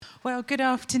Well, good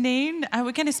afternoon.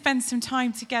 We're going to spend some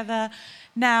time together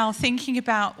now thinking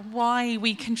about why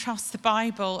we can trust the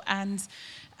Bible and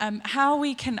how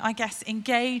we can,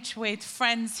 engage with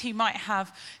friends who might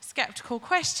have skeptical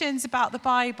questions about the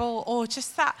Bible, or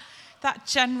just that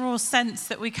general sense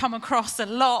that we come across a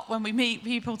lot when we meet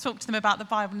people, talk to them about the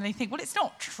Bible, and they think, well, it's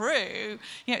not true.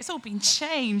 It's all been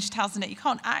changed, hasn't it? You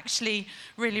can't actually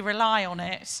really rely on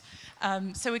it.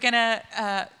 So we're going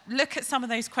to look at some of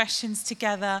those questions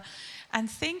together and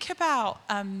think about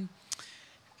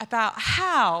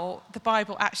how the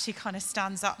Bible actually kind of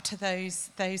stands up to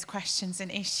those questions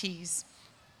and issues.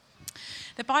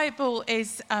 The Bible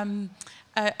is, a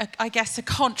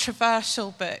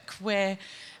controversial book. We're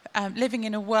living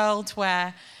in a world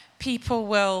where people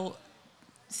will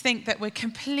think that we're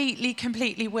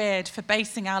completely weird for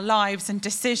basing our lives and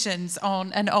decisions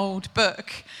on an old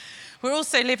book. We're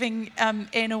also living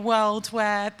in a world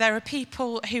where there are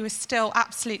people who are still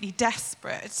absolutely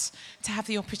desperate to have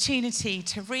the opportunity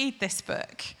to read this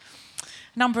book.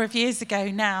 A number of years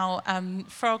ago now,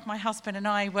 Frog, my husband, and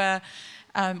I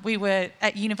we were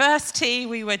at university,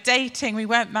 we were dating, we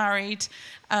weren't married,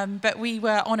 but we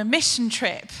were on a mission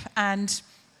trip, and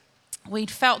we'd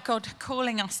felt God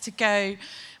calling us to go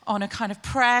on a kind of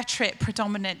prayer trip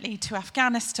predominantly to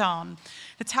Afghanistan.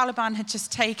 The Taliban had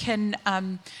just taken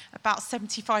about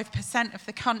 75% of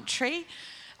the country,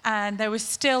 and there was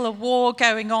still a war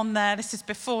going on there. This is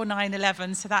before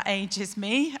 9/11, so that ages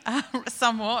me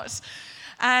somewhat.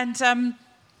 And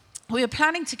we were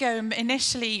planning to go and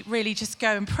initially really just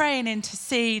go and pray and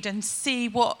intercede and see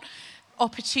what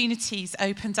opportunities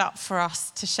opened up for us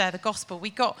to share the gospel.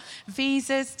 We got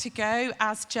visas to go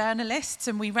as journalists,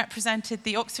 and we represented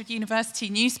the Oxford University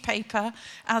newspaper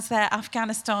as their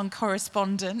Afghanistan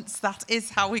correspondents. That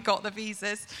is how we got the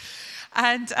visas.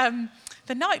 And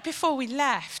the night before we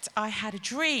left, I had a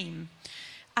dream.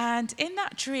 And in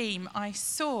that dream, I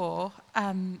saw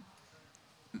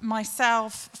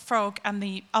myself, Frog, and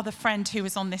the other friend who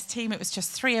was on this team. It was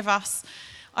just three of us.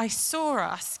 I saw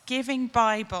us giving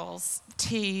Bibles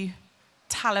to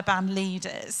Taliban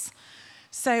leaders.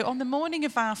 So on the morning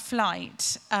of our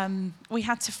flight, we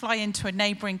had to fly into a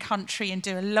neighbouring country and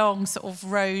do a long sort of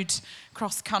road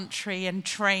cross-country and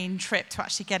train trip to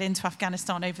actually get into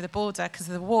Afghanistan over the border because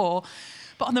of the war.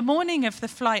 But on the morning of the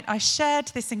flight, I shared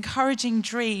this encouraging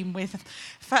dream with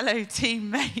fellow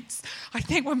teammates. I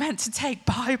think we're meant to take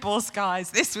Bibles,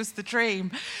 guys. This was the dream.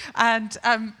 And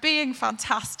being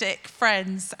fantastic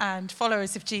friends and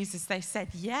followers of Jesus, they said,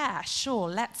 yeah, sure,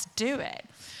 let's do it.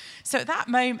 So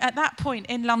at that point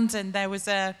in London, there was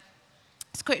a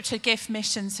Scripture Gift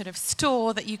Mission sort of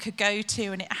store that you could go to,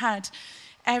 and it had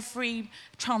every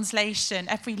translation,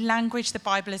 every language the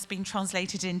Bible has been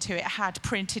translated into. It had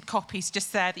printed copies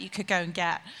just there that you could go and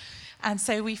get. And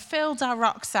so we filled our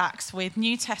rucksacks with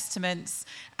New Testaments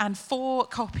and 4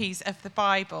 copies of the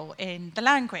Bible in the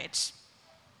language.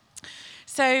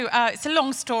 So it's a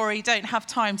long story, don't have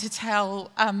time to tell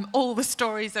all the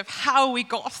stories of how we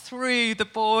got through the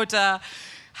border,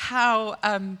 how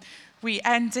we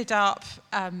ended up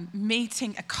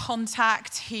meeting a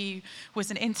contact who was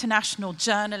an international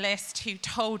journalist who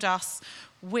told us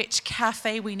which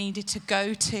cafe we needed to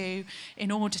go to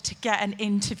in order to get an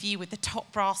interview with the top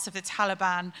brass of the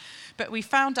Taliban. But we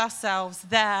found ourselves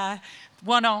there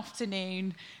one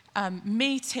afternoon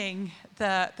meeting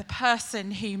the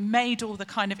person who made all the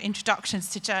kind of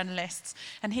introductions to journalists.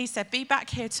 And he said, be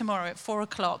back here tomorrow at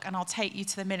 4:00 and I'll take you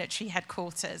to the military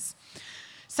headquarters.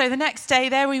 So the next day,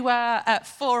 there we were at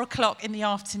 4:00 in the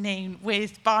afternoon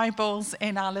with Bibles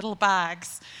in our little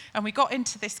bags. And we got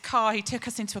into this car. He took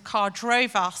us into a car,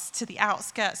 drove us to the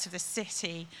outskirts of the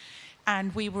city.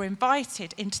 And we were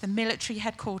invited into the military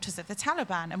headquarters of the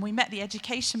Taliban. And we met the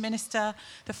education minister,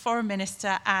 the foreign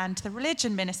minister, and the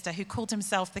religion minister, who called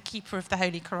himself the keeper of the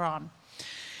Holy Quran.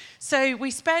 So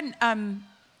we spent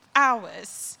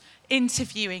hours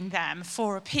interviewing them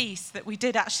for a piece that we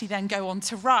did actually then go on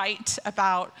to write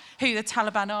about who the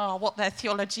Taliban are, what their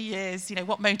theology is,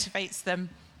 what motivates them.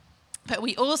 But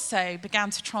we also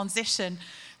began to transition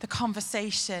the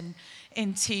conversation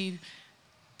into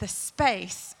the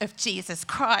space of Jesus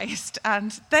Christ.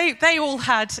 And they all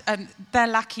had, their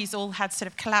lackeys all had sort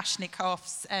of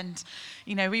Kalashnikovs, and,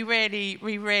 we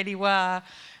really were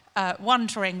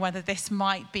wondering whether this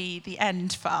might be the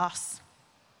end for us.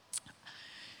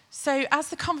 So as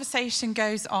the conversation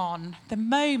goes on, the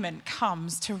moment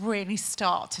comes to really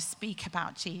start to speak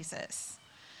about Jesus.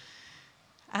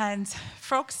 And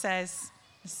Frog says,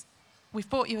 we've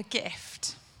bought you a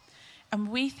gift. And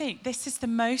we think this is the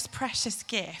most precious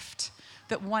gift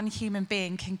that one human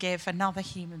being can give another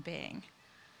human being.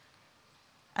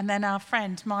 And then our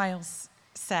friend Miles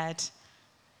said,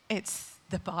 "It's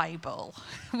the Bible."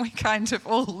 We kind of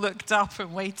all looked up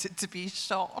and waited to be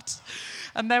shot.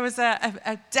 And there was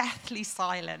a deathly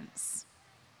silence.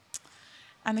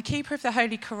 And the keeper of the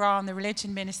Holy Quran, the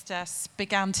religion minister,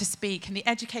 began to speak. And the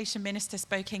education minister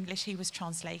spoke English. He was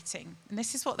translating. And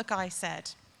this is what the guy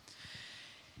said.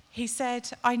 He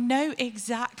said, "I know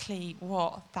exactly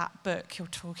what that book you're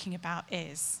talking about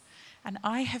is. And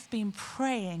I have been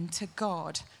praying to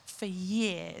God for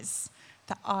years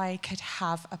that I could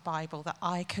have a Bible, that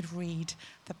I could read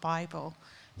the Bible.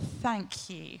 Thank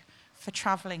you for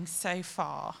traveling so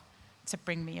far to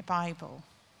bring me a Bible."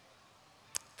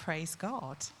 Praise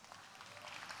God.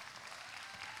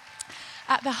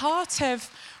 At the heart of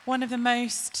one of the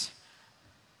most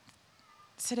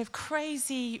sort of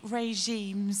crazy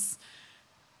regimes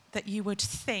that you would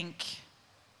think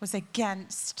was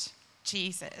against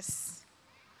Jesus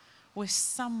was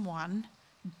someone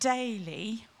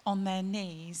daily on their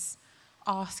knees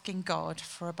asking God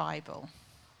for a Bible.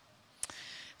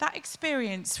 That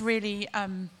experience really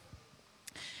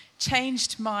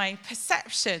changed my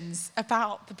perceptions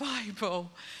about the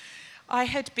Bible. I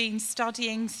had been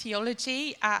studying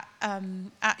theology at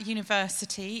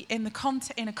university in a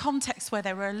context where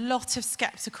there were a lot of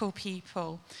skeptical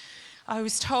people. I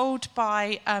was told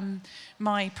by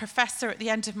my professor at the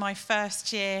end of my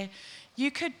first year, you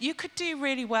could do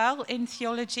really well in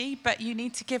theology, but you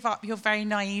need to give up your very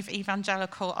naive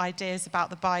evangelical ideas about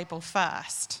the Bible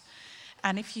first.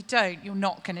 And if you don't, you're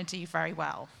not going to do very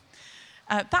well.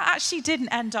 That actually didn't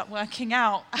end up working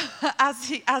out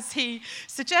as he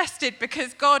suggested,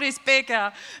 because God is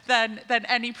bigger than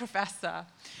any professor.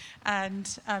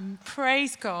 And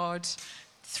praise God,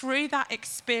 through that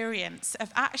experience of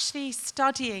actually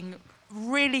studying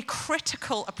really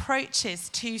critical approaches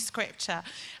to Scripture,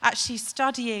 actually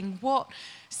studying what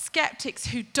skeptics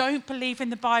who don't believe in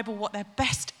the Bible, what their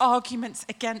best arguments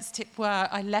against it were,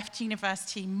 I left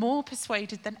university more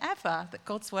persuaded than ever that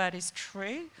God's word is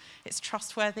true, it's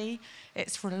trustworthy,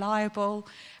 it's reliable,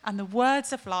 and the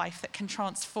words of life that can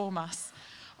transform us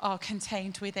are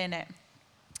contained within it.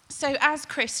 So as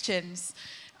Christians,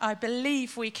 I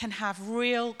believe we can have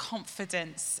real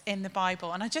confidence in the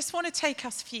Bible. And I just want to take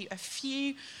us a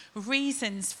few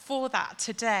reasons for that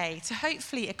today, to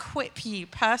hopefully equip you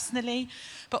personally,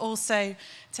 but also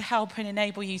to help and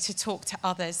enable you to talk to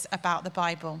others about the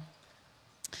Bible.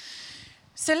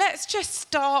 So let's just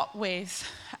start with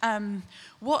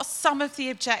what some of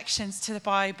the objections to the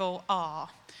Bible are.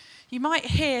 You might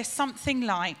hear something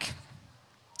like,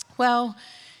 well,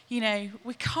 you know,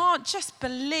 we can't just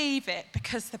believe it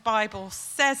because the Bible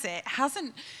says it.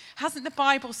 Hasn't the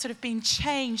Bible sort of been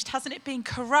changed? Hasn't it been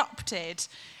corrupted?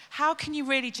 How can you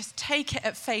really just take it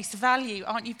at face value?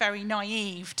 Aren't you very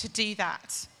naive to do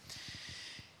that?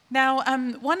 Now,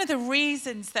 one of the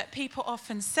reasons that people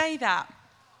often say that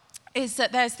is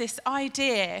that there's this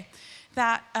idea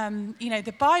that,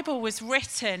 the Bible was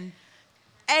written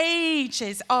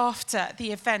ages after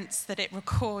the events that it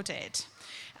recorded.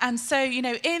 And so,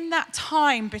 in that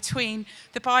time between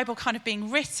the Bible kind of being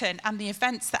written and the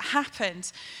events that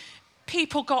happened,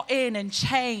 people got in and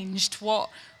changed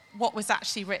what was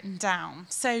actually written down.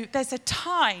 So there's a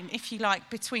time, if you like,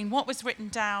 between what was written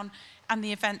down and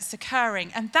the events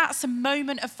occurring. And that's a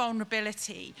moment of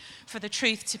vulnerability for the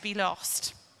truth to be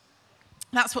lost.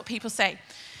 That's what people say.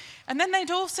 And then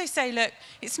they'd also say, look,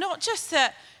 it's not just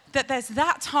that there's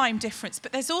that time difference,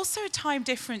 but there's also a time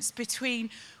difference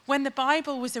between when the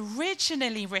Bible was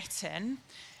originally written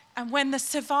and when the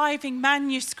surviving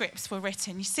manuscripts were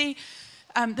written. You see,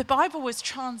 the Bible was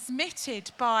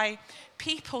transmitted by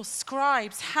people,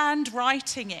 scribes,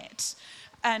 handwriting it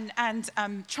and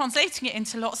translating it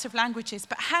into lots of languages,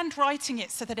 but handwriting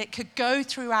it so that it could go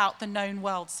throughout the known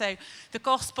world. So the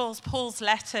Gospels, Paul's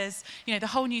letters, the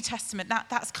whole New Testament,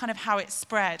 that's kind of how it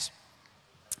spread.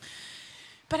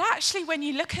 But actually, when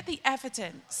you look at the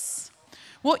evidence,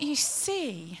 what you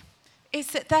see is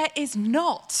that there is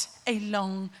not a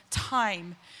long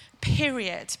time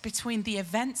period between the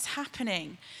events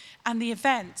happening and the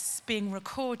events being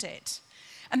recorded.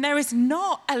 And there is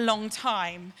not a long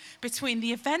time between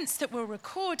the events that were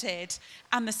recorded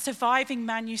and the surviving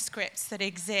manuscripts that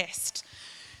exist.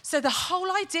 So the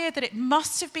whole idea that it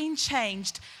must have been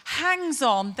changed hangs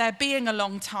on there being a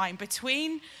long time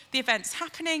between the events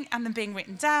happening and them being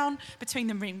written down, between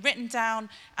them being written down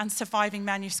and surviving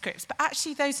manuscripts. But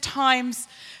actually those times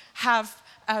have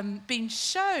been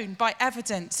shown by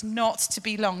evidence not to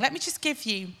be long. Let me just give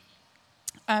you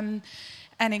an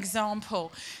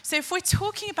example. So if we're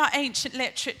talking about ancient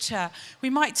literature, we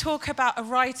might talk about a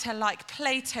writer like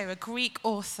Plato, a Greek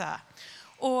author,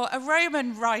 or a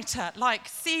Roman writer like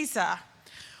Caesar,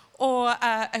 or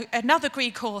another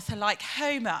Greek author like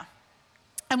Homer.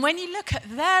 And when you look at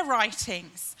their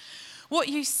writings, what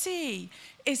you see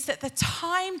is that the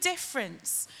time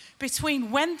difference between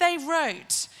when they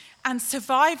wrote and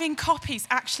surviving copies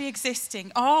actually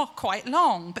existing are quite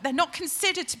long, but they're not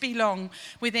considered to be long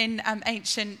within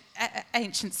ancient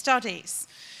studies.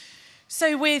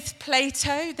 So with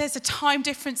Plato, there's a time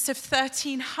difference of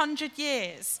 1,300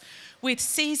 years. With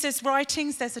Caesar's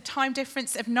writings, there's a time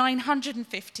difference of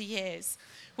 950 years.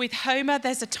 With Homer,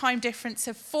 there's a time difference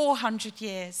of 400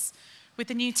 years. With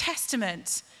the New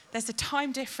Testament, there's a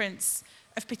time difference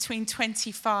of between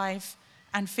 25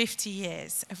 and 50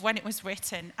 years of when it was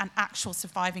written and actual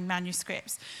surviving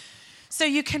manuscripts. So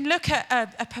you can look at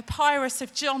a papyrus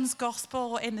of John's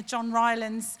Gospel in the John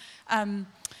Rylands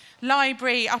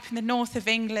library up in the north of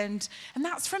England, and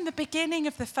that's from the beginning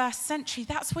of the 1st century.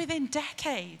 That's within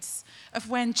decades of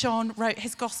when John wrote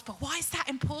his Gospel. Why is that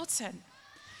important?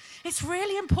 It's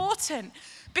really important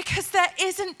because there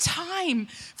isn't time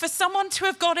for someone to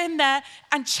have got in there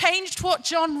and changed what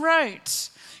John wrote,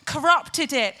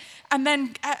 corrupted it, and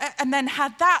then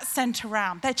had that sent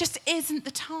around. There just isn't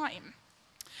the time.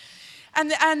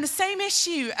 And the same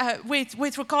issue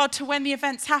with regard to when the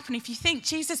events happen. If you think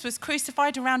Jesus was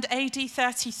crucified around AD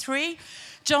 33,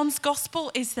 John's Gospel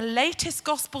is the latest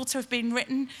Gospel to have been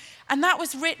written, and that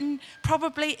was written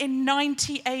probably in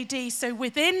 90 AD, so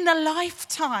within the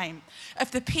lifetime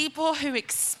of the people who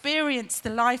experienced the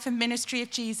life and ministry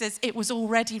of Jesus, it was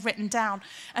already written down.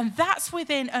 And that's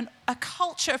within a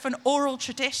culture of an oral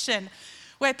tradition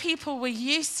where people were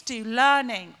used to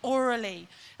learning orally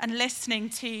and listening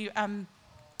to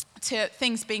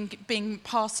things being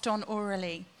passed on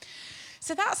orally.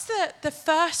 So that's the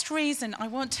first reason I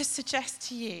want to suggest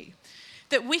to you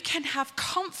that we can have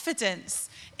confidence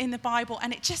in the Bible,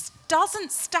 and it just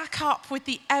doesn't stack up with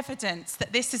the evidence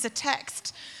that this is a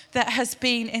text that has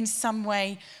been in some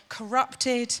way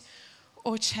corrupted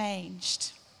or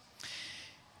changed.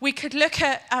 We could look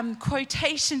at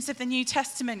quotations of the New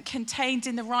Testament contained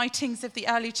in the writings of the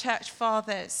early church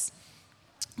fathers.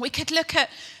 We could look at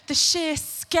the sheer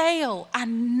scale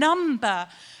and number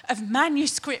of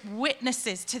manuscript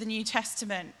witnesses to the New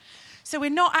Testament. So we're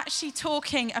not actually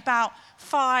talking about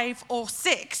 5 or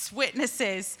 6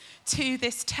 witnesses to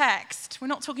this text. We're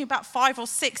not talking about 5 or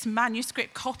 6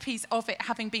 manuscript copies of it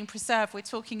having been preserved. We're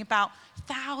talking about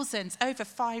thousands, over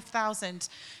 5,000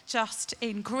 just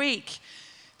in Greek,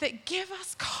 that give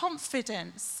us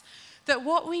confidence that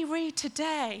what we read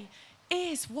today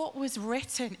is what was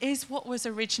written, is what was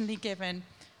originally given,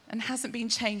 and hasn't been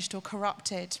changed or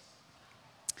corrupted.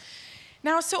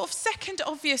 Now, a sort of second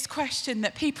obvious question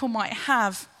that people might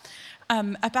have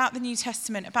about the New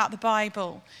Testament, about the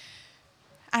Bible,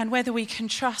 and whether we can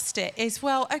trust it is,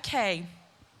 well, okay,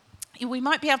 we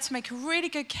might be able to make a really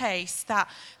good case that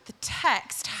the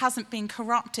text hasn't been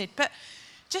corrupted, but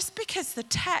just because the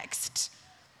text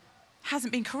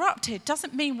hasn't been corrupted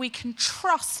doesn't mean we can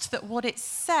trust that what it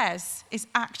says is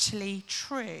actually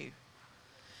true.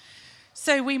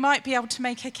 So we might be able to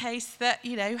make a case that,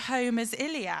 Homer's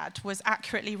Iliad was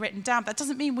accurately written down. That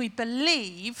doesn't mean we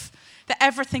believe that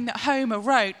everything that Homer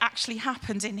wrote actually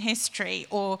happened in history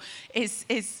or is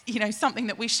something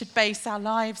that we should base our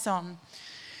lives on.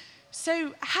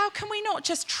 So how can we not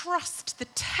just trust the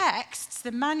texts,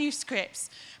 the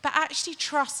manuscripts, but actually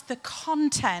trust the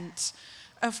content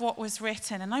of what was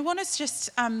written? And I want to just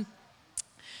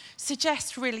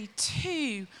suggest really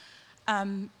 2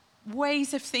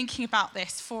 ways of thinking about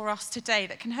this for us today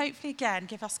that can hopefully, again,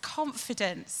 give us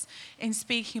confidence in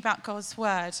speaking about God's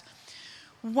word.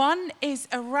 One is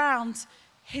around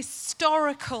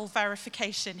historical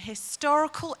verification,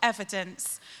 historical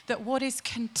evidence that what is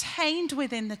contained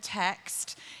within the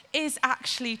text is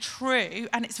actually true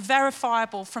and it's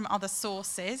verifiable from other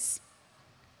sources.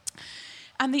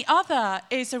 And the other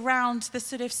is around the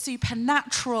sort of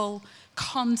supernatural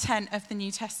content of the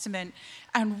New Testament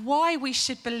and why we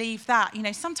should believe that.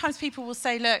 Sometimes people will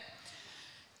say, look,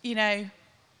 I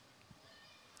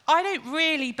don't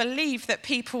really believe that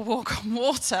people walk on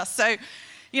water. So,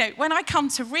 when I come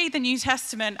to read the New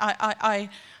Testament, I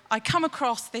come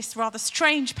across this rather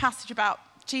strange passage about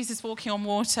Jesus walking on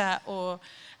water or,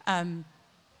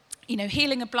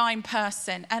 healing a blind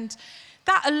person. And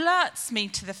that alerts me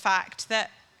to the fact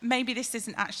that maybe this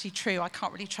isn't actually true. I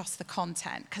can't really trust the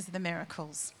content because of the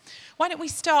miracles. Why don't we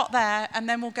start there and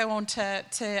then we'll go on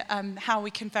to how we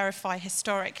can verify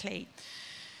historically.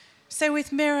 So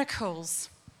with miracles,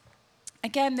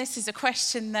 again, this is a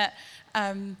question that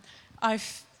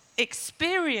I've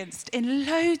experienced in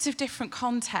loads of different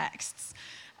contexts.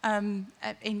 in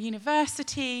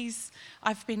universities.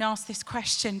 I've been asked this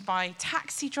question by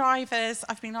taxi drivers.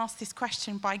 I've been asked this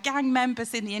question by gang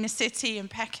members in the inner city in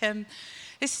Peckham.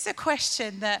 This is a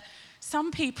question that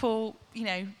some people,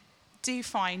 do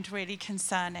find really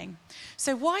concerning.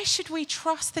 So why should we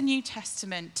trust the New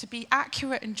Testament to be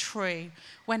accurate and true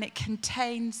when it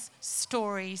contains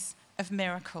stories of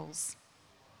miracles?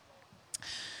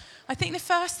 I think the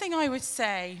first thing I would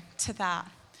say to that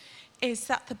is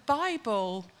that the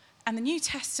Bible and the New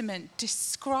Testament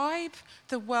describe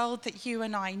the world that you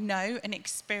and I know and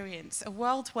experience, a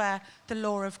world where the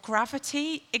law of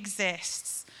gravity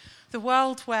exists, the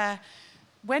world where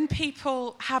when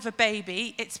people have a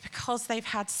baby, it's because they've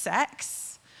had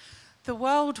sex, the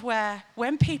world where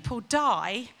when people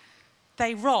die,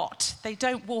 they rot, they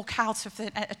don't walk out of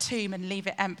a tomb and leave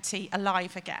it empty,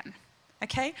 alive again.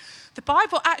 Okay? The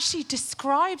Bible actually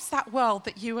describes that world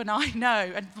that you and I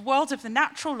know, and the world of the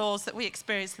natural laws that we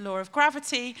experience, the law of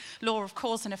gravity, law of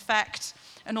cause and effect,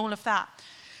 and all of that.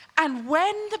 And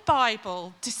when the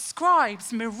Bible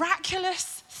describes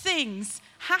miraculous things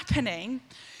happening,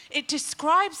 it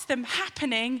describes them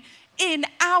happening in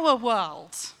our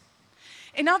world.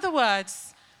 In other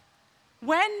words,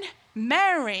 when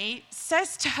Mary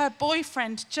says to her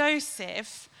boyfriend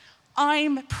Joseph,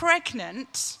 "I'm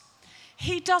pregnant,"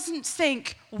 he doesn't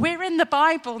think, "We're in the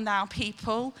Bible now,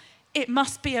 people. It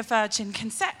must be a virgin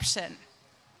conception."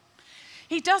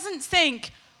 He doesn't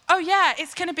think, "Oh yeah,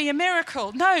 it's going to be a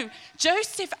miracle." No,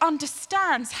 Joseph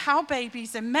understands how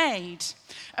babies are made.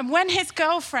 And when his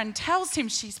girlfriend tells him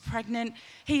she's pregnant,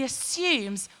 he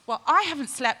assumes, well, I haven't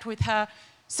slept with her,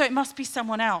 so it must be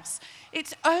someone else.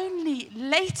 It's only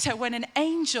later when an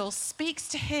angel speaks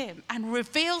to him and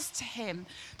reveals to him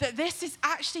that this is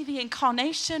actually the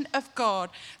incarnation of God.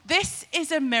 This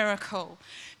is a miracle.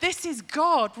 This is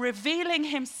God revealing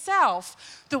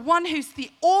himself, the one who's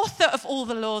the author of all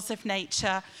the laws of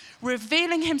nature,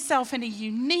 revealing himself in a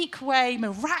unique way,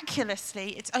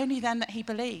 miraculously. It's only then that he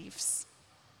believes.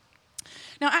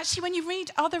 Now, actually, when you read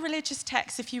other religious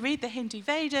texts, if you read the Hindu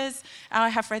Vedas, and I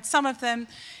have read some of them,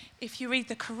 if you read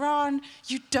the Quran,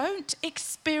 you don't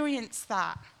experience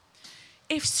that.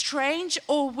 If strange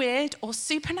or weird or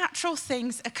supernatural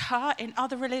things occur in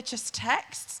other religious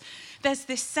texts, there's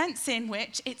this sense in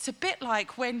which it's a bit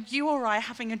like when you or I are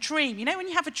having a dream. You know when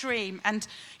you have a dream and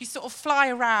you sort of fly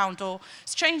around or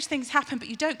strange things happen, but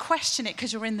you don't question it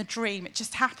because you're in the dream. It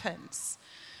just happens.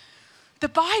 The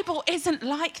Bible isn't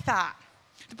like that.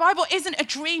 The Bible isn't a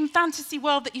dream fantasy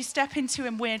world that you step into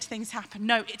and weird things happen.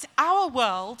 No, it's our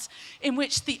world in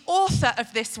which the author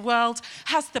of this world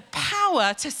has the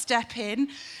power to step in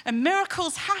and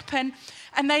miracles happen,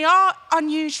 and they are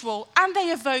unusual and they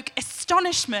evoke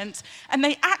astonishment and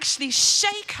they actually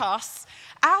shake us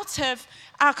out of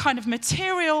our kind of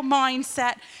material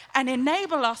mindset and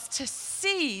enable us to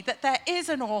see that there is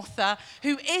an author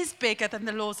who is bigger than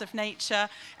the laws of nature,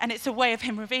 and it's a way of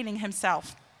him revealing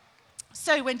himself.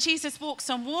 So when Jesus walks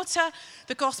on water,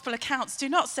 the gospel accounts do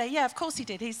not say, yeah, of course he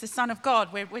did. He's the Son of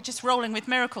God. We're just rolling with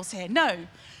miracles here. No,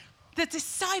 the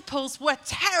disciples were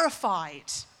terrified.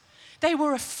 They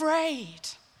were afraid.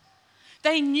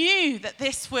 They knew that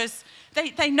this was,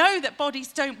 they know that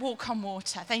bodies don't walk on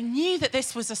water. They knew that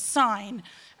this was a sign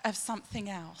of something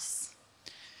else.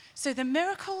 So the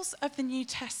miracles of the New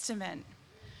Testament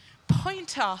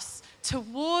point us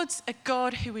towards a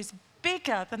God who is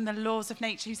bigger than the laws of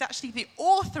nature, who's actually the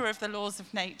author of the laws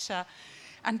of nature,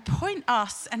 and point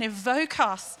us and evoke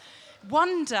us,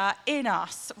 wonder in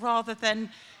us, rather than,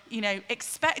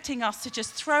 expecting us to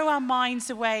just throw our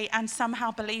minds away and somehow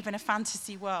believe in a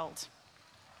fantasy world.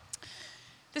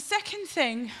 The second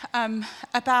thing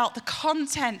about the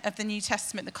content of the New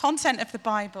Testament, the content of the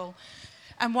Bible,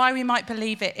 and why we might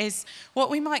believe it is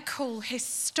what we might call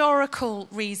historical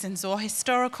reasons or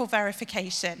historical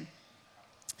verification.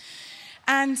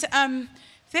 And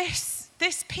this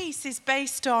piece is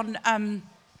based on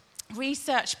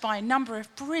research by a number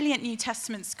of brilliant New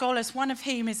Testament scholars, one of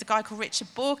whom is a guy called Richard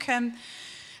Borkham,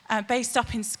 based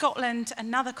up in Scotland,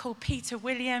 another called Peter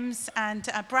Williams, and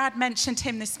Brad mentioned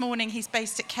him this morning. He's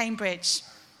based at Cambridge.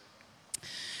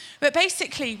 But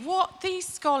basically, what these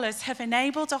scholars have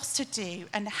enabled us to do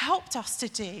and helped us to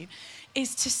do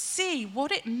is to see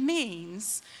what it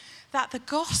means that the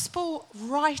gospel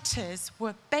writers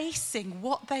were basing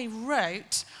what they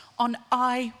wrote on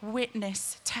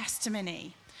eyewitness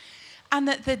testimony, and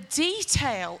that the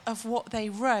detail of what they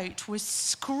wrote was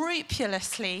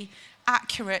scrupulously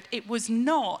accurate. It was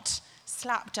not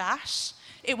slapdash.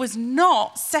 It was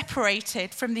not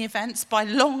separated from the events by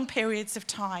long periods of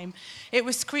time. It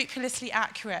was scrupulously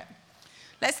accurate.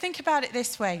 Let's think about it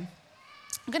this way.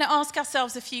 I'm going to ask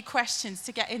ourselves a few questions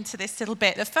to get into this little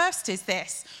bit. The first is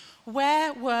this: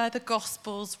 where were the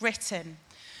Gospels written?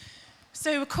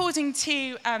 So according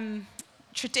to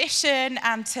tradition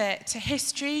and to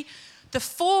history, the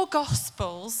 4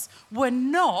 Gospels were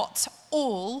not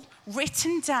all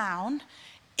written down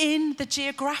in the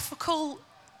geographical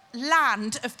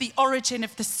land of the origin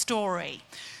of the story.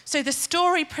 So the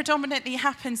story predominantly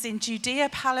happens in Judea,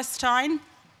 Palestine,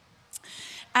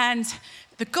 and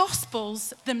the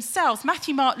Gospels themselves,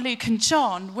 Matthew, Mark, Luke, and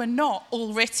John, were not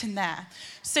all written there.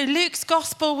 So Luke's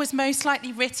Gospel was most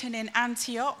likely written in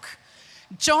Antioch.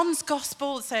 John's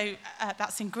Gospel,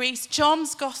 that's in Greece.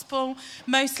 John's Gospel,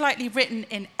 most likely written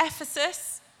in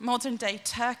Ephesus, modern-day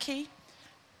Turkey.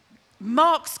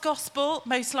 Mark's Gospel,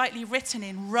 most likely written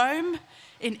in Rome,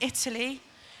 in Italy.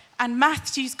 And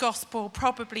Matthew's Gospel,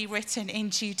 probably written in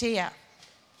Judea.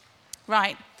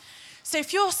 Right. So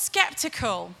if you're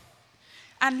skeptical,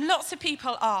 and lots of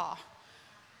people are,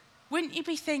 wouldn't you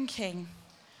be thinking,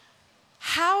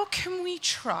 how can we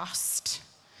trust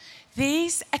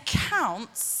these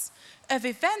accounts of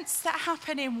events that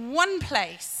happen in one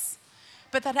place,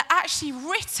 but that are actually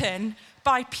written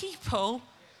by people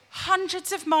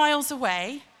hundreds of miles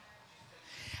away,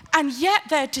 and yet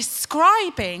they're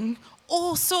describing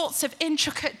all sorts of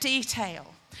intricate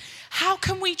detail? How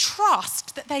can we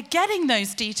trust that they're getting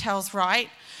those details right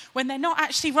when they're not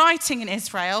actually writing in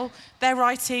Israel, they're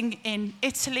writing in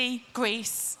Italy,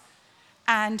 Greece,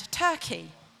 and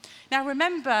Turkey? Now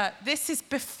remember, this is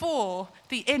before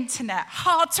the internet.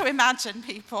 Hard to imagine,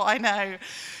 people, I know.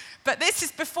 But this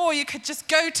is before you could just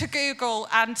go to Google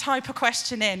and type a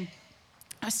question in.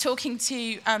 I was talking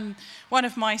to one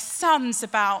of my sons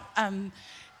about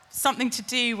something to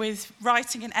do with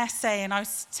writing an essay, and I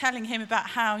was telling him about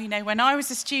how, when I was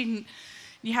a student,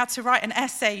 you had to write an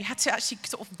essay, you had to actually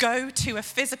sort of go to a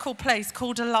physical place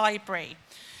called a library.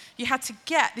 You had to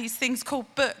get these things called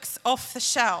books off the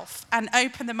shelf and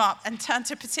open them up and turn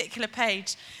to a particular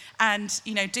page and,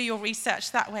 do your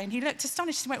research that way. And he looked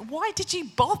astonished and went, "Why did you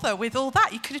bother with all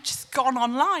that? You could have just gone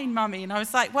online, Mummy." And I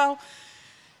was like, well,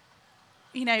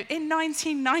 in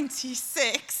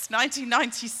 1996,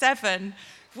 1997,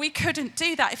 we couldn't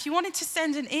do that. If you wanted to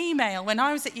send an email when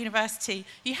I was at university,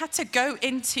 you had to go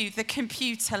into the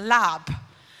computer lab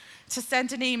to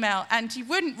send an email, and you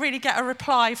wouldn't really get a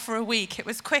reply for a week. It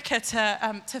was quicker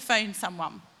to phone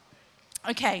someone.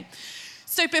 Okay,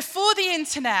 so before the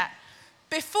internet,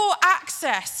 before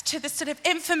access to the sort of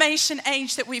information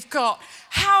age that we've got,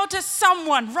 how does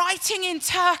someone writing in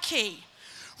Turkey,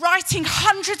 writing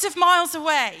hundreds of miles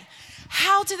away,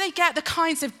 how do they get the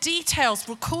kinds of details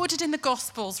recorded in the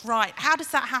Gospels right? How does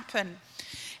that happen?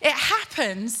 It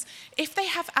happens if they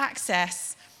have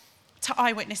access to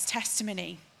eyewitness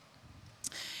testimony.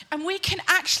 And we can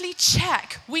actually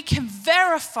check, we can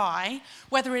verify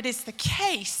whether it is the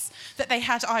case that they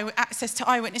had access to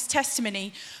eyewitness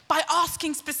testimony by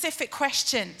asking specific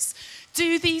questions.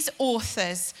 Do these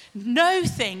authors know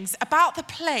things about the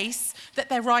place that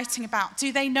they're writing about?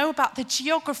 Do they know about the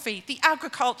geography, the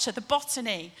agriculture, the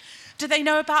botany? Do they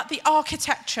know about the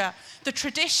architecture, the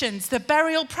traditions, the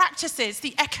burial practices,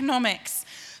 the economics,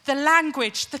 the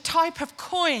language, the type of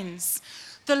coins,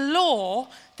 the law,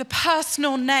 the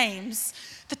personal names,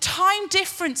 the time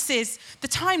differences, the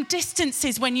time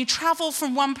distances when you travel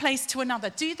from one place to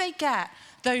another? Do they get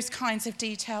those kinds of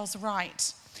details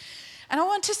right? And I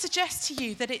want to suggest to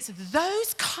you that it's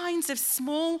those kinds of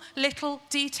small little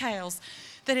details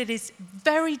that it is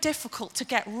very difficult to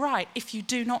get right if you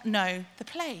do not know the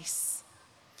place.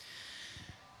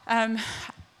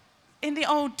 In the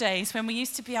old days, when we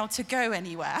used to be able to go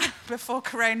anywhere before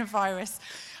coronavirus,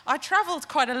 I traveled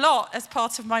quite a lot as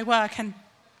part of my work, and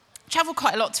traveled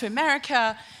quite a lot to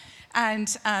America.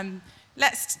 And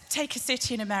let's take a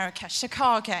city in America,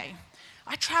 Chicago.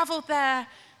 I traveled there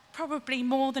probably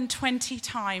more than 20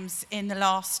 times in the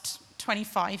last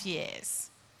 25 years.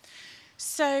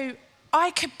 So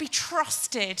I could be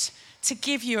trusted to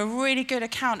give you a really good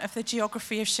account of the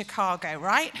geography of Chicago,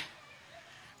 right?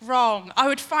 Wrong. I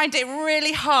would find it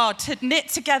really hard to knit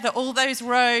together all those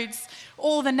roads,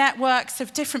 all the networks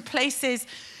of different places.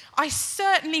 I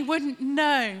certainly wouldn't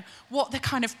know what the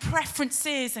kind of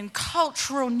preferences and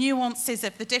cultural nuances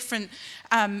of the different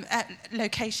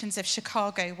locations of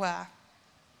Chicago were.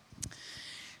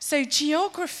 So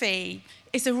geography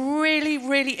is a really,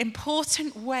 really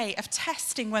important way of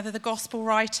testing whether the gospel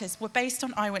writers were based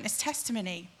on eyewitness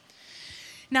testimony.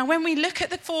 Now, when we look at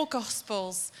the 4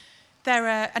 Gospels, there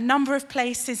are a number of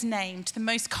places named. The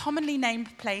most commonly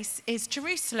named place is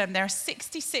Jerusalem. There are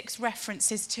 66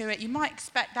 references to it. You might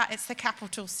expect that it's the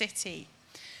capital city.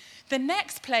 The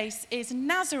next place is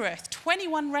Nazareth,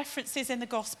 21 references in the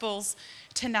Gospels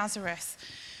to Nazareth.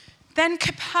 Then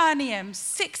Capernaum,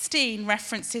 16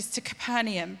 references to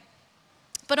Capernaum.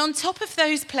 But on top of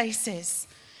those places,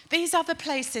 these other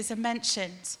places are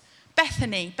mentioned.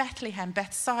 Bethany, Bethlehem,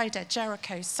 Bethsaida,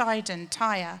 Jericho, Sidon,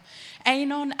 Tyre,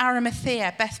 Aenon,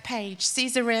 Arimathea, Bethpage,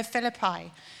 Caesarea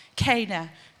Philippi,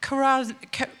 Cana,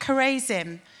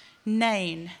 Chorazim,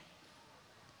 Nain.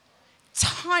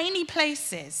 Tiny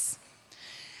places.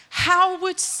 How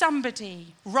would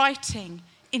somebody writing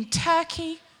in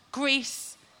Turkey,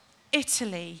 Greece,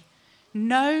 Italy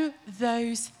know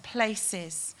those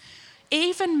places?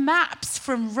 Even maps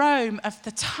from Rome of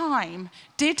the time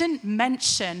didn't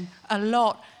mention a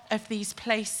lot of these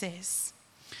places.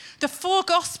 The four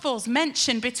Gospels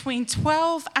mention between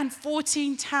 12 and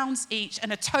 14 towns each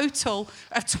and a total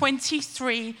of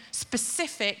 23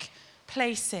 specific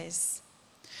places.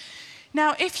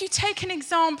 Now, if you take an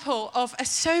example of a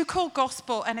so-called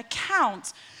gospel, an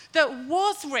account that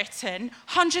was written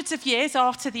hundreds of years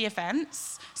after the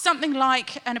events, something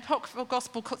like an apocryphal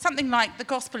gospel, something like the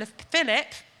Gospel of Philip,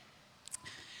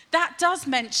 that does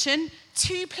mention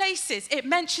two places. It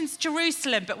mentions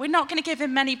Jerusalem, but we're not going to give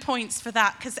him many points for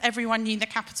that because everyone knew the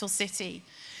capital city.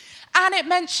 And it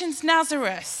mentions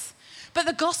Nazareth, but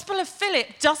the Gospel of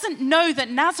Philip doesn't know that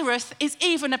Nazareth is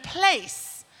even a place.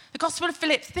 The Gospel of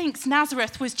Philip thinks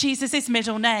Nazareth was Jesus'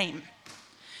 middle name.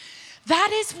 That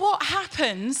is what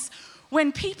happens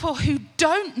when people who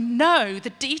don't know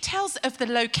the details of the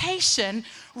location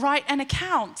write an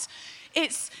account.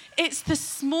 It's the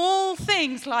small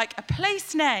things like a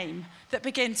place name that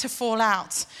begin to fall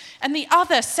out. And the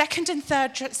other 2nd and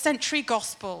 3rd century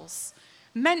Gospels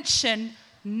mention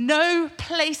no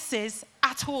places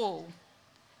at all.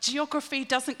 Geography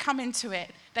doesn't come into it.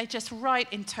 They just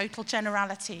write in total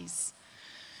generalities.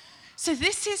 So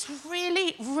this is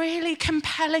really, really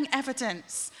compelling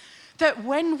evidence that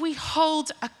when we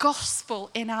hold a gospel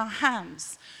in our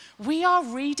hands, we are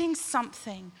reading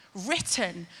something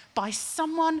written by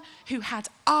someone who had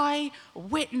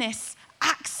eyewitness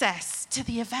access to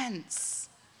the events.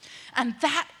 And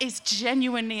that is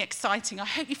genuinely exciting. I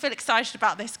hope you feel excited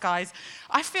about this, guys.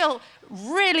 I feel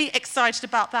really excited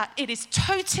about that. It is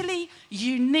totally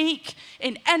unique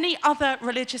in any other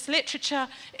religious literature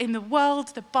in the world.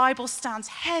 The Bible stands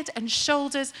head and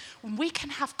shoulders when we can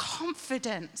have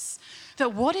confidence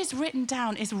that what is written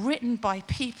down is written by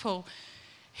people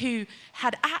who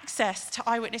had access to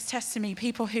eyewitness testimony,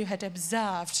 people who had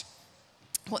observed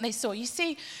what they saw. You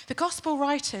see, the gospel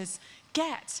writers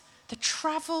get the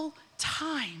travel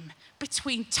time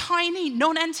between tiny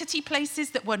non-entity places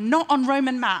that were not on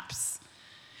Roman maps.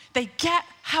 They get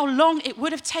how long it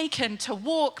would have taken to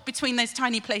walk between those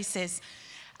tiny places.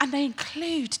 And they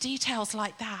include details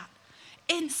like that,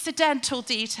 incidental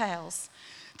details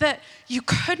that you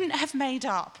couldn't have made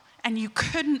up and you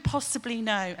couldn't possibly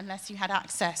know unless you had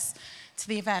access to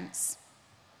the events.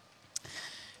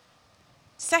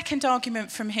 Second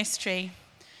argument from history,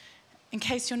 in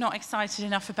case you're not excited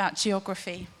enough about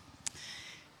geography,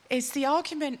 is the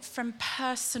argument from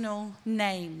personal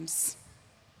names.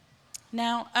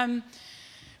 Now,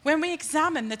 when we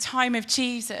examine the time of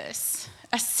Jesus,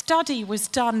 a study was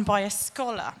done by a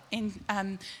scholar in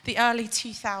the early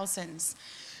 2000s,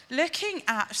 looking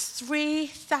at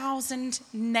 3,000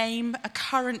 name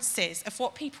occurrences of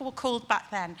what people were called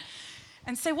back then.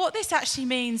 And so what this actually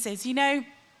means is, you know,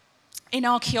 in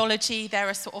archaeology, there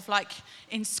are sort of like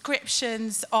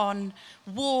inscriptions on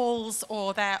walls,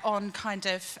 or they're on kind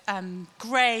of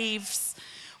graves,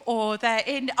 or they're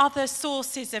in other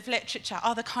sources of literature,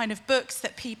 other kind of books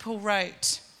that people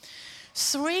wrote.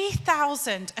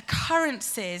 3,000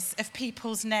 occurrences of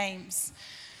people's names.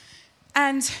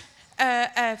 And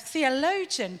a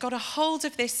theologian got a hold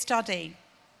of this study.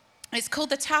 It's called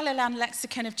the Talilan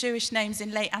Lexicon of Jewish Names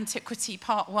in Late Antiquity,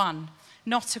 Part 1.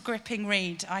 Not a gripping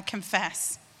read, I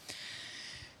confess.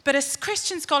 But a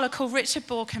Christian scholar called Richard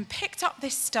Borkham picked up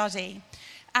this study,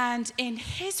 and in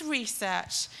his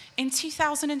research in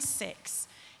 2006,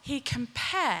 he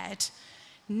compared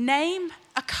name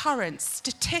occurrence,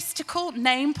 statistical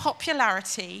name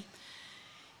popularity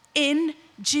in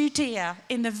Judea,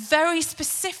 in the very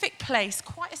specific place,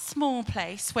 quite a small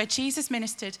place, where Jesus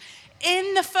ministered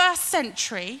in the 1st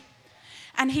century,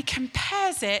 and he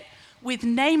compares it with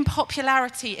name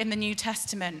popularity in the New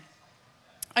Testament.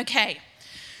 Okay,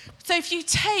 so if you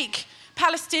take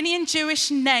Palestinian Jewish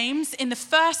names in the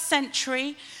 1st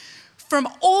century From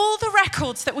all the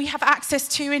records that we have access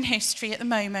to in history at the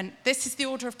moment, this is the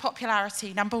order of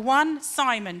popularity. Number 1,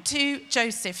 Simon. 2,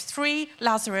 Joseph. 3,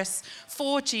 Lazarus.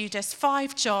 4, Judas.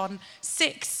 5, John.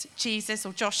 6, Jesus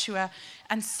or Joshua.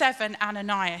 And 7,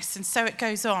 Ananias. And so it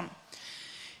goes on.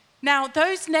 Now,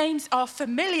 those names are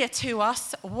familiar to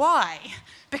us. Why?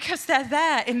 Because they're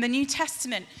there in the New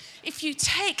Testament. If you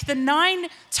take the 9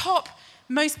 top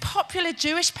most popular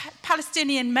Jewish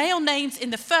Palestinian male names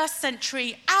in the first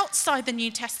century outside the New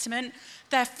Testament,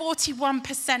 they're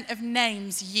 41% of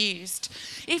names used.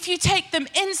 If you take them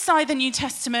inside the New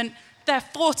Testament, they're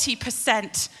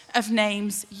 40% of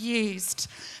names used.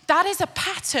 That is a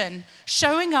pattern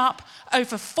showing up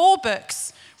over 4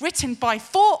 books, written by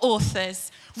 4 authors,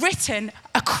 written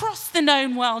across the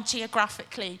known world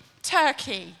geographically: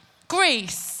 Turkey,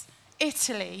 Greece,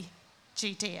 Italy,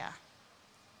 Judea.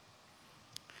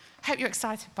 Hope you're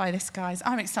excited by this, guys.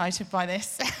 I'm excited by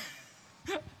this.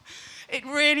 It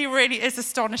really, really is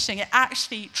astonishing. It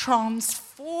actually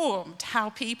transformed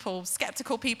how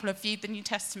skeptical people have viewed the New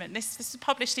Testament. This was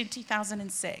published in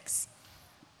 2006.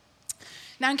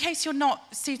 Now, in case you're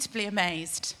not suitably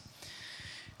amazed,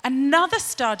 another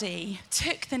study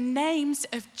took the names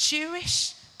of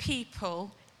Jewish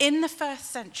people in the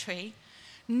first century,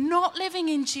 not living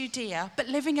in Judea, but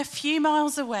living a few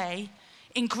miles away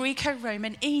in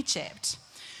Greco-Roman Egypt.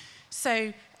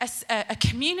 So a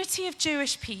community of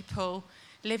Jewish people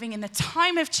living in the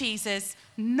time of Jesus,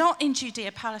 not in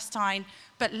Judea, Palestine,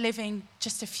 but living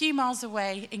just a few miles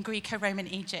away in Greco-Roman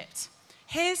Egypt.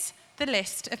 Here's the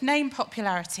list of name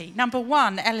popularity. Number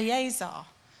 1, Eleazar.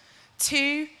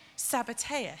 2,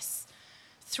 Sabbateus.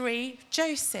 3,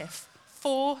 Joseph.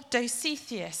 4,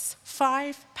 Dositheus.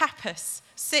 5, Pappus.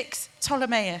 6,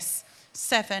 Ptolemaeus.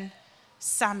 7,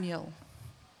 Samuel.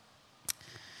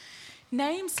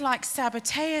 Names like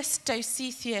Sabbateus,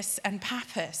 Dositheus, and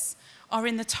Pappus are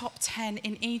in the top 10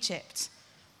 in Egypt.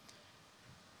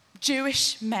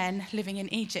 Jewish men living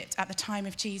in Egypt at the time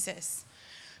of Jesus.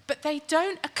 But they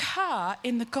don't occur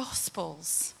in the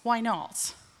Gospels. Why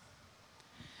not?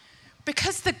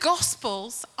 Because the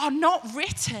Gospels are not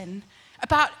written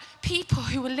about people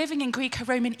who were living in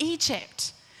Greco-Roman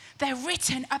Egypt. They're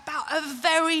written about a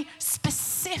very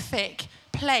specific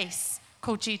place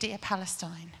called Judea,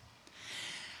 Palestine.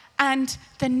 And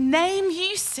the name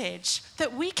usage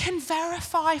that we can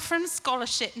verify from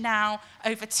scholarship now,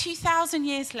 over 2,000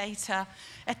 years later,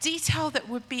 a detail that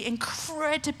would be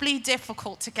incredibly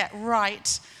difficult to get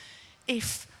right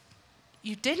if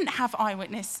you didn't have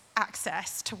eyewitness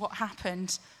access to what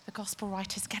happened, the gospel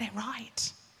writers get it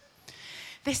right.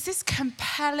 This is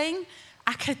compelling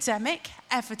academic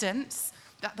evidence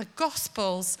that the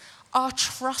Gospels are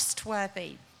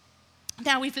trustworthy.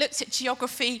 Now, we've looked at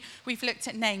geography, we've looked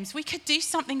at names. We could do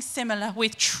something similar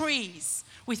with trees,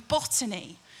 with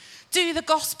botany. Do the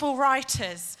Gospel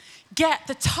writers get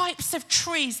the types of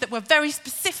trees that were very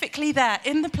specifically there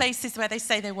in the places where they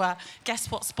say they were? Guess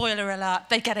what? Spoiler alert,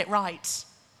 they get it right.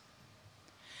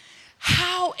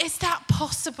 How is that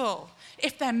possible?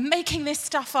 If they're making this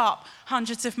stuff up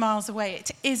hundreds of miles away,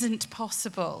 it isn't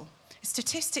possible.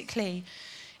 Statistically,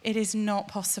 it is not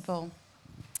possible.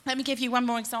 Let me give you one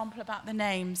more example about the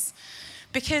names,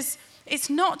 because it's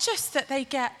not just that they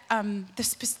get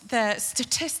the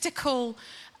statistical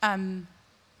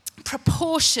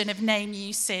proportion of name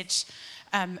usage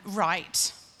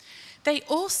right. They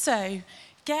also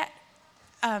get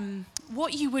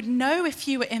what you would know if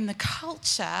you were in the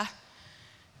culture,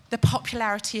 the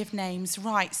popularity of names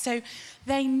right. So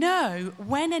they know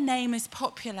when a name is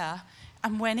popular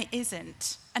and when it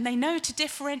isn't. And they know to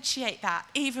differentiate that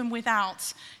even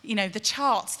without, the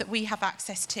charts that we have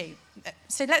access to.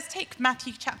 So let's take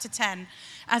Matthew chapter 10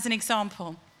 as an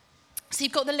example. So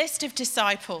you've got the list of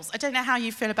disciples. I don't know how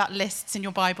you feel about lists in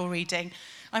your Bible reading.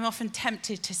 I'm often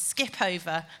tempted to skip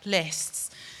over lists.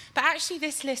 But actually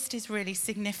this list is really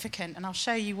significant, and I'll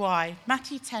show you why.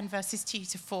 Matthew 10 verses 2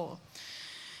 to 4.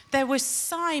 There was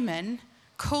Simon,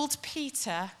 called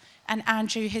Peter, and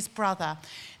Andrew, his brother.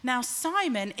 Now,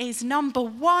 Simon is number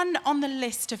 1 on the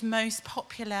list of most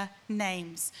popular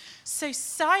names. So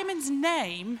Simon's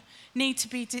name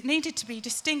needed to be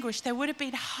distinguished. There would have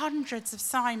been hundreds of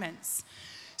Simons.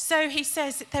 So he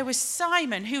says there was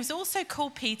Simon, who was also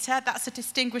called Peter. That's a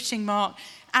distinguishing mark.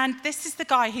 And this is the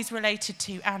guy he's related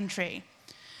to, Andrew.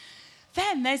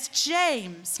 Then there's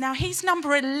James. Now, he's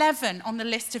number 11 on the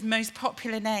list of most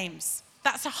popular names.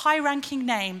 That's a high-ranking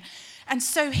name. And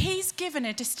so he's given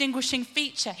a distinguishing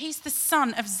feature. He's the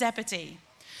son of Zebedee.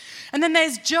 And then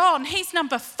there's John. He's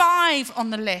number 5 on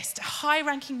the list, a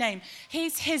high-ranking name.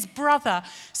 He's his brother.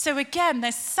 So again,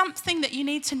 there's something that you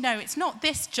need to know. It's not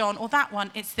this John or that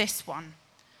one, it's this one.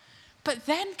 But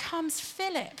then comes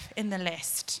Philip in the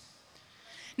list.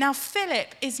 Now,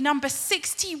 Philip is number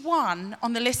 61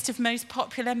 on the list of most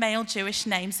popular male Jewish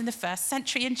names in the first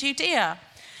century in Judea.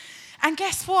 And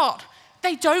guess what?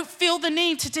 They don't feel the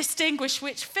need to distinguish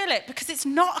which Philip, because it's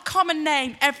not a common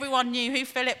name. Everyone knew who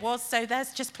Philip was, so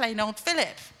there's just plain old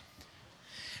Philip.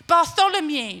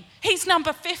 Bartholomew, he's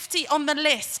number 50 on the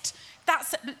list.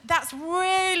 That's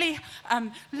really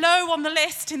low on the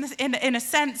list in a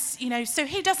sense, so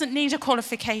he doesn't need a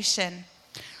qualification.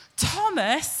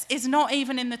 Thomas is not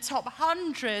even in the top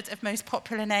 100 of most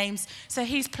popular names, so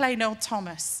he's plain old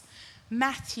Thomas.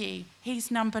 Matthew,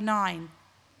 he's number 9.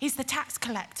 He's the tax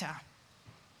collector.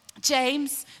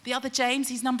 James, the other James,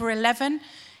 he's number 11.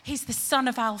 He's the son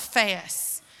of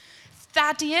Alphaeus.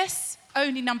 Thaddeus,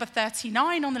 only number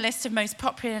 39 on the list of most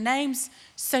popular names,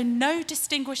 so no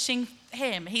distinguishing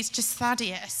him. He's just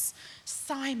Thaddeus.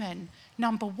 Simon,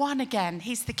 number 1 again.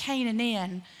 He's the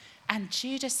Canaanian. And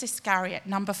Judas Iscariot,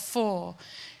 number 4,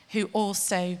 who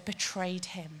also betrayed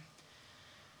him.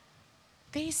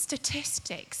 These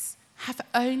statistics have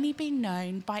only been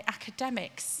known by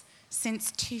academics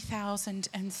since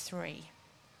 2003.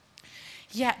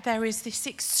 Yet there is this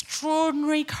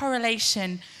extraordinary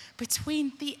correlation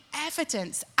between the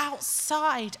evidence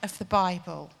outside of the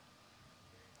Bible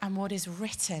and what is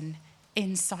written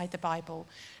inside the Bible.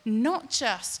 Not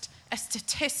just a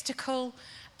statistical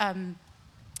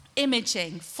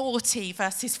imaging, 40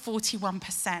 versus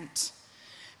 41%,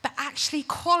 but actually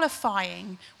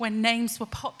qualifying when names were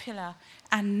popular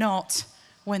and not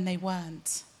when they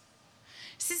weren't.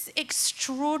 This is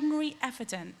extraordinary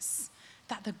evidence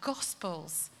that the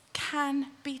Gospels can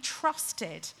be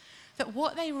trusted, that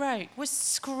what they wrote was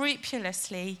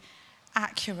scrupulously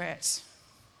accurate.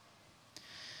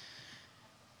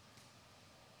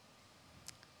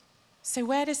 So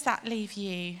where does that leave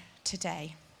you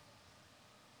today?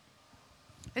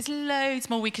 There's loads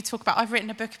more we could talk about. I've written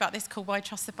a book about this called Why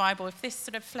Trust the Bible. If this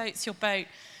sort of floats your boat,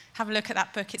 have a look at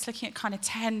that book. It's looking at kind of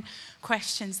 10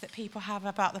 questions that people have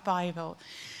about the Bible.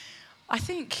 I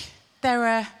think there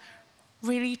are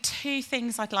really 2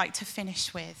 things I'd like to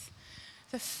finish with.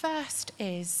 The first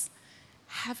is,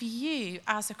 have you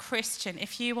as a Christian,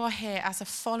 if you are here as a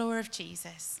follower of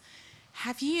Jesus,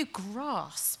 have you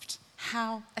grasped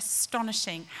how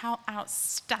astonishing, how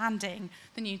outstanding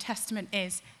the New Testament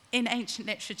is in ancient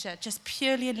literature, just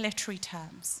purely in literary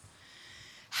terms?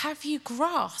 Have you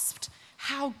grasped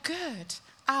how good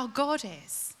our God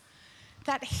is?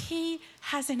 That he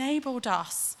has enabled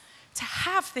us to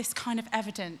have this kind of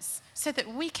evidence so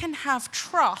that we can have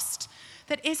trust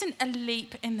that isn't a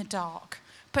leap in the dark,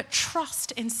 but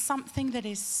trust in something that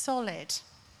is solid.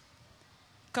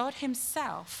 God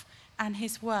himself and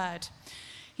his word.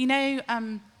 The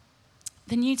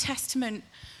New Testament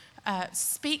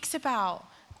speaks about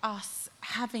us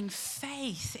having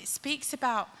faith. It speaks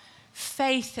about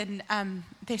faith, and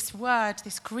this word,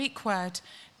 this Greek word,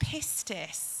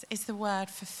 pistis, is the word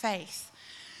for faith.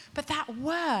 But that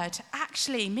word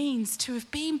actually means to have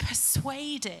been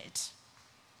persuaded.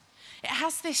 It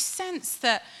has this sense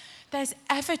that there's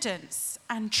evidence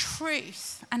and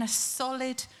truth and a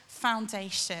solid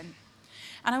foundation.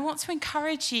 And I want to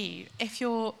encourage you, if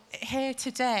you're here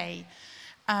today,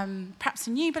 perhaps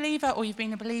a new believer or you've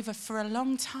been a believer for a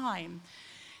long time,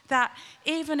 that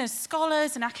even as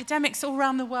scholars and academics all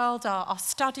around the world are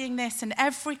studying this, and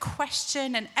every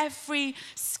question and every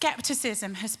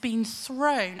skepticism has been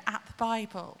thrown at the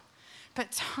Bible.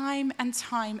 But time and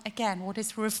time again, what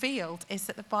is revealed is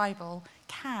that the Bible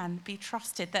can be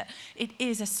trusted, that it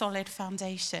is a solid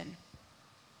foundation.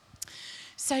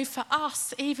 So for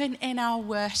us, even in our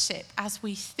worship, as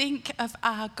we think of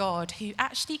our God who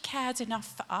actually cared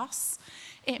enough for us,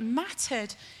 it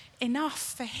mattered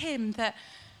enough for him that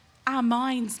our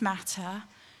minds matter,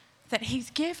 that he's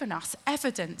given us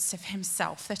evidence of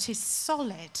himself that is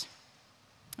solid.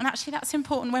 And actually that's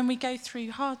important when we go through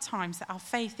hard times, that our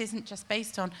faith isn't just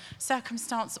based on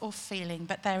circumstance or feeling,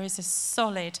 but there is a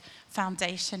solid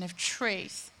foundation of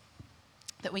truth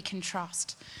that we can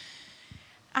trust.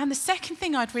 And the second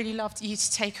thing I'd really love you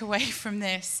to take away from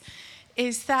this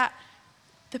is that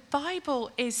the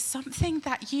Bible is something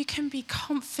that you can be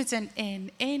confident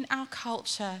in our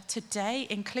culture today,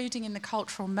 including in the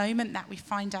cultural moment that we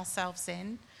find ourselves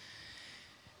in.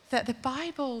 That the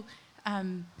Bible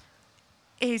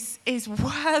is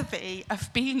worthy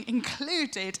of being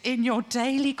included in your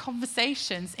daily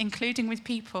conversations, including with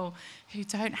people who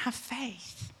don't have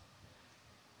faith.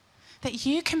 that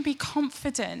you can be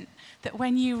confident that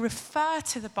when you refer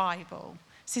to the Bible,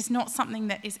 this is not something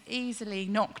that is easily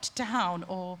knocked down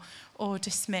or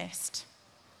dismissed.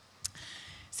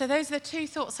 So those are the two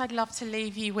thoughts I'd love to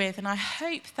leave you with, and I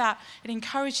hope that it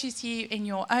encourages you in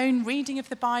your own reading of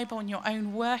the Bible and your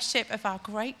own worship of our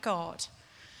great God,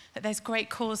 that there's great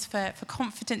cause for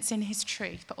confidence in his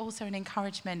truth, but also an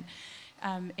encouragement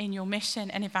in your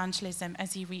mission and evangelism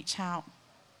as you reach out.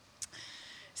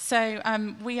 So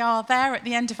we are there at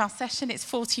the end of our session. It's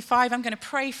 45. I'm going to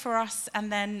pray for us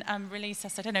and then release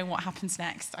us. I don't know what happens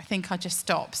next. I think I'll just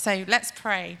stop. So let's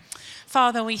pray.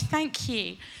 Father, we thank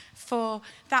you for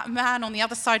that man on the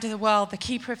other side of the world, the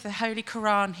keeper of the Holy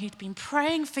Quran, who'd been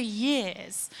praying for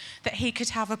years that he could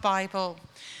have a Bible.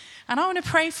 And I want to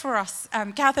pray for us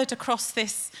gathered across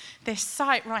this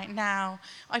site right now.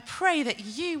 I pray that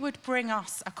you would bring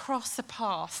us across a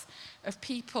path of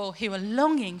people who are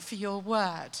longing for your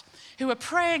word, who are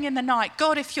praying in the night,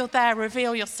 God, if you're there,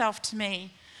 reveal yourself to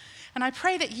me. And I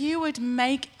pray that you would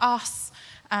make us,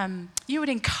 you would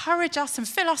encourage us and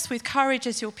fill us with courage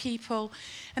as your people,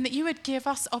 and that you would give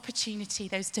us opportunity,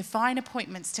 those divine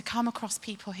appointments to come across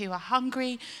people who are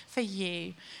hungry for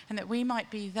you, and that we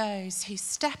might be those who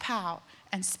step out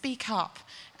and speak up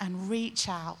and reach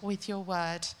out with your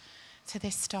word to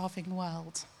this starving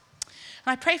world.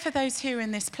 And I pray for those who are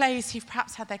in this place who've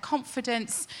perhaps had their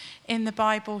confidence in the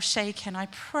Bible shaken. I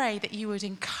pray that you would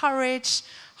encourage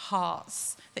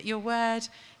hearts, that your word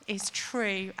is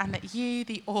true, and that you,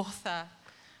 the author,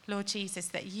 Lord Jesus,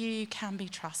 that you can be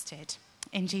trusted.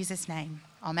 In Jesus' name,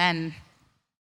 amen.